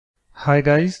Hi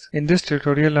guys, in this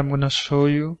tutorial I'm gonna show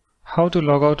you how to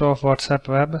log out of WhatsApp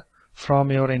web from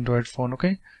your Android phone.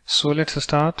 Okay, so let's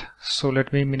start. So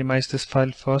let me minimize this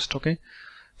file first. Okay,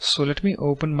 so let me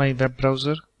open my web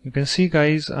browser. You can see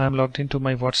guys, I'm logged into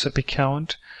my WhatsApp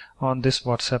account on this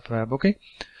WhatsApp web. Okay,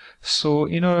 so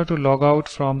in order to log out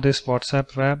from this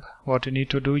WhatsApp web, what you need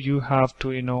to do, you have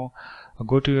to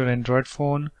go to your Android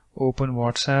phone, open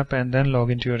WhatsApp, and then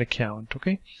log into your account.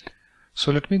 Okay, so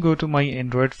let me go to my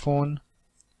Android phone.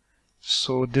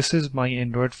 So this is my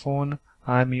Android phone.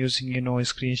 I'm using a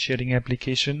screen sharing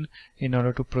application in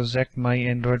order to project my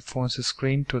Android phone's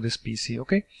screen to this PC.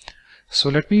 Okay, so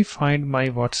let me find my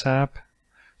WhatsApp.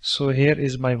 So here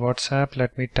is my WhatsApp.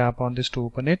 Let me tap on this to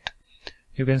open it.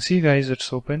 You can see guys,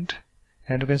 it's opened,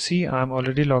 and you can see I'm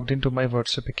already logged into my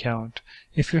WhatsApp account.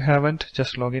 If you haven't,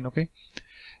 just log in. Okay,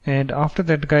 and after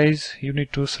that guys, you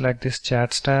need to select this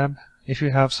chats tab. If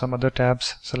you have some other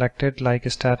tabs selected like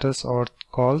status or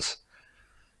calls.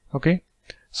 Okay,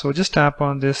 so just tap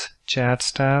on this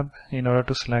chats tab in order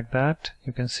to select that.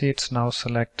 You can see it's now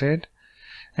selected,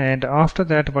 and after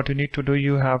that what you need to do,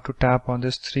 you have to tap on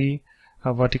this three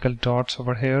vertical dots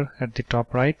over here at the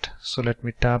top right. So let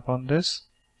me tap on this,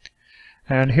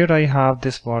 and here I have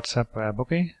this WhatsApp web.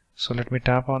 Okay, so let me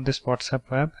tap on this WhatsApp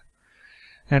web,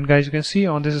 and guys, you can see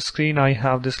on this screen I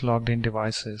have this logged in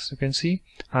devices. You can see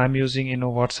I'm using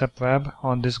WhatsApp web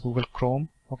on this Google Chrome.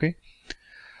 Okay,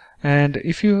 and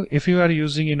if you are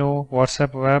using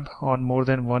WhatsApp web on more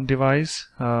than one device,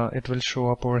 it will show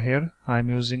up over here. I'm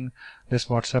using this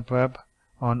WhatsApp web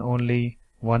on only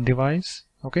one device.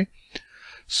 Okay,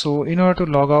 so in order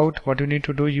to log out, what you need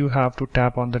to do, you have to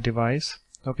tap on the device.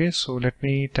 Okay, so let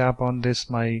me tap on this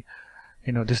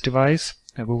this device,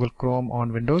 Google Chrome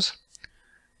on Windows.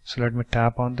 So let me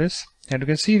tap on this, and you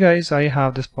can see guys, I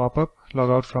have this pop-up, log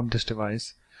out from this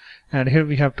device, and here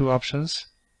we have two options,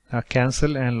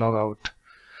 cancel and log out.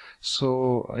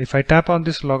 So if I tap on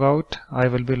this log out, I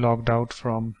will be logged out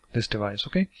from this device.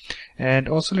 Okay, and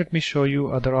also let me show you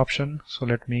other option. So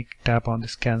let me tap on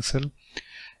this cancel,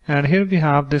 and here we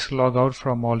have this log out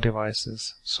from all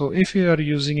devices. So if you are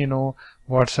using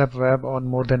WhatsApp web on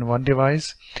more than one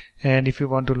device, and if you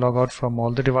want to log out from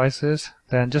all the devices,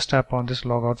 then just tap on this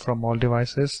log out from all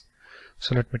devices.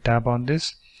 So let me tap on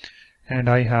this, and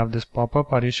I have this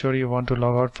pop-up, are you sure you want to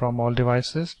log out from all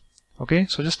devices? Okay,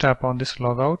 so just tap on this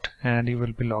log out and you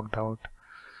will be logged out.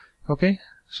 Okay,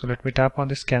 so let me tap on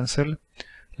this cancel.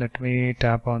 Let me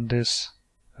tap on this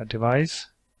device,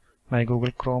 my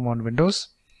Google Chrome on Windows.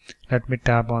 Let me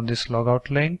tap on this logout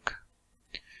link,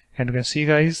 and you can see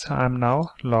guys, I'm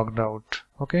now logged out,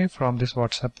 okay, from this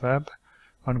WhatsApp web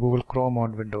on Google Chrome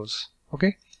on Windows.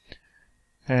 Okay,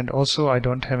 and also I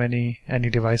don't have any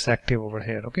device active over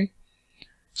here. Okay,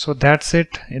 so that's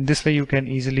it. In this way you can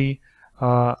easily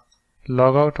log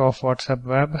out of WhatsApp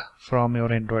web from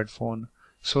your Android phone.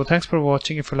 So thanks for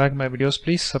watching. If you like my videos,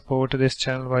 please support this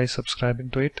channel by subscribing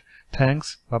to it.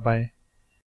 Thanks. Bye bye.